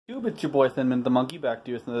It's your boy Thinman the Monkey back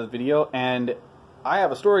to you with another video, and I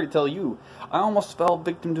have a story to tell you. I almost fell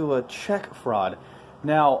victim to a check fraud.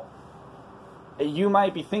 Now, you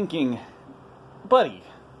might be thinking, buddy,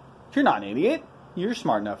 you're not an idiot. You're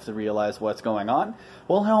smart enough to realize what's going on.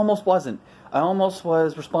 Well, I almost wasn't. I almost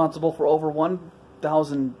was responsible for over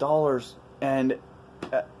 $1,000, and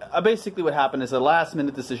basically what happened is a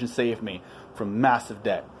last-minute decision saved me from massive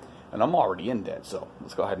debt. And I'm already in debt, so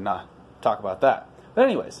let's go ahead and talk about that. But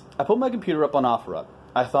anyways, I put my computer up on OfferUp.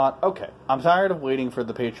 I thought, okay, I'm tired of waiting for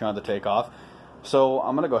the Patreon to take off, so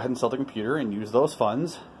I'm going to go ahead and sell the computer and use those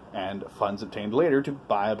funds, and funds obtained later, to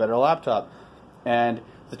buy a better laptop. And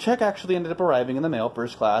the check actually ended up arriving in the mail,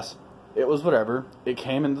 first class. It was whatever. It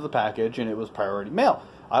came into the package, and it was priority mail.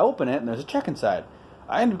 I open it, and there's a check inside.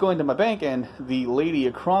 I end up going to my bank, and the lady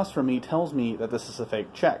across from me tells me that this is a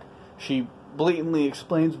fake check. She blatantly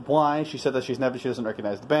explains why. She said that she doesn't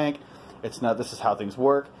recognize the bank. It's not, this is how things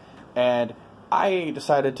work. And I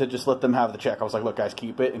decided to just let them have the check. I was like, look guys,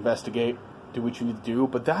 keep it, investigate, do what you need to do.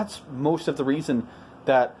 But that's most of the reason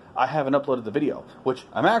that I haven't uploaded the video, which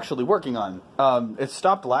I'm actually working on. It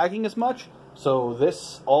stopped lagging as much. So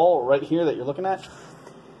this all right here that you're looking at,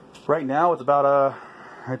 right now it's about,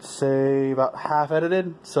 I'd say about half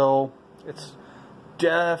edited. So it's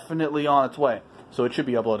definitely on its way. So it should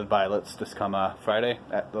be uploaded by, this come Friday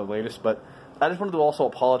at the latest. But I just wanted to also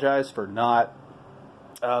apologize for not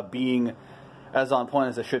being as on point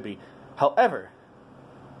as I should be. However,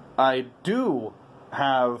 I do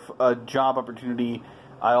have a job opportunity.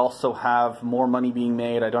 I also have more money being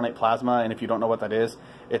made. I donate plasma, and if you don't know what that is,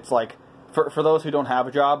 it's like for those who don't have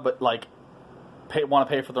a job but like want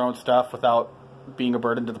to pay for their own stuff without being a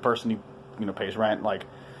burden to the person who pays rent. Like,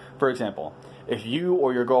 for example, if you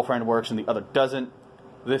or your girlfriend works and the other doesn't,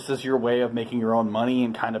 this is your way of making your own money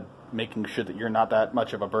and kind of making sure that you're not that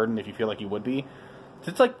much of a burden if you feel like you would be. So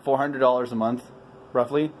it's like $400 a month,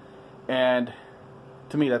 roughly, and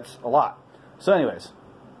to me that's a lot. So anyways,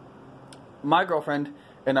 my girlfriend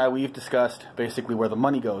and I, we've discussed basically where the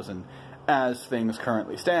money goes, and as things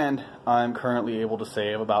currently stand, I'm currently able to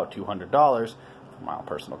save about $200 for my own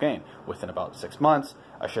personal gain. Within about 6 months,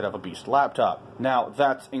 I should have a beast laptop. Now,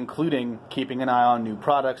 that's including keeping an eye on new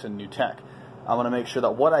products and new tech. I want to make sure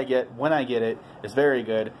that what I get when I get it is very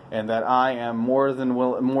good, and that I am more than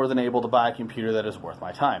able to buy a computer that is worth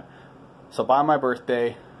my time. So by my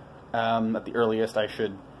birthday, at the earliest,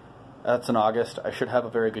 that's in August, I should have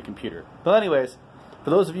a very good computer. But anyways,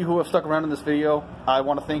 for those of you who have stuck around in this video, I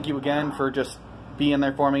want to thank you again for just being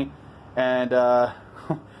there for me, and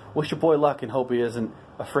wish your boy luck and hope he isn't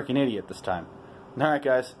a freaking idiot this time. Alright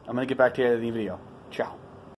guys, I'm going to get back to the end of the video. Ciao.